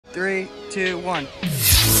3, 2, 1.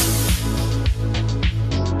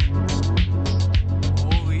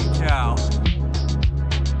 Holy cow.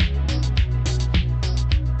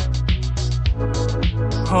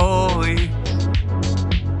 Holy.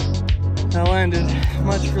 That landed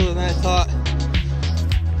much further than I thought.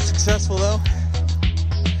 Successful though.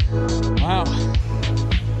 Wow.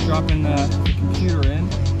 Dropping the computer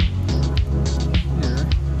in here.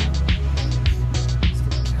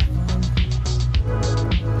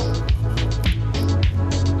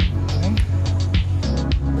 Okay.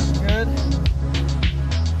 Good.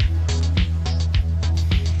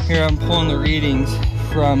 Here I'm pulling the readings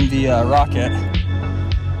from the rocket,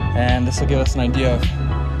 and this will give us an idea of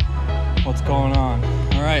what's going on.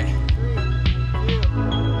 All right. 3, 2,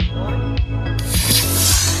 1.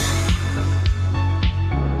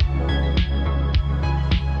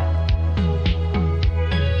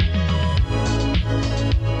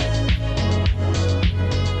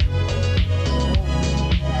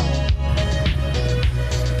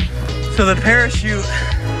 So the parachute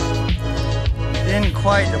didn't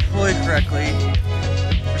quite deploy correctly.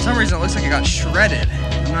 For some reason, it looks like it got shredded.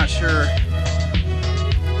 I'm not sure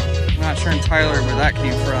entirely where that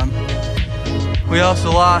came from. We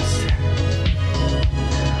also lost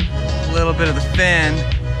a little bit of the fin.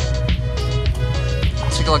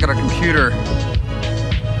 Let's take a look at our computer.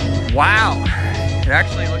 Wow, it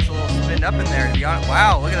actually looks a little spinned up in there, to be honest.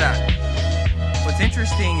 Wow, look at that. What's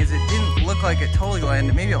interesting is it didn't look like it totally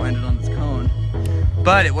landed. Maybe it landed on this cone,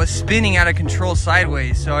 but it was spinning out of control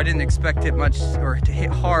sideways, so I didn't expect it much, or to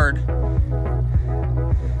hit hard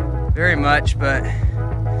very much, but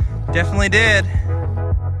definitely did.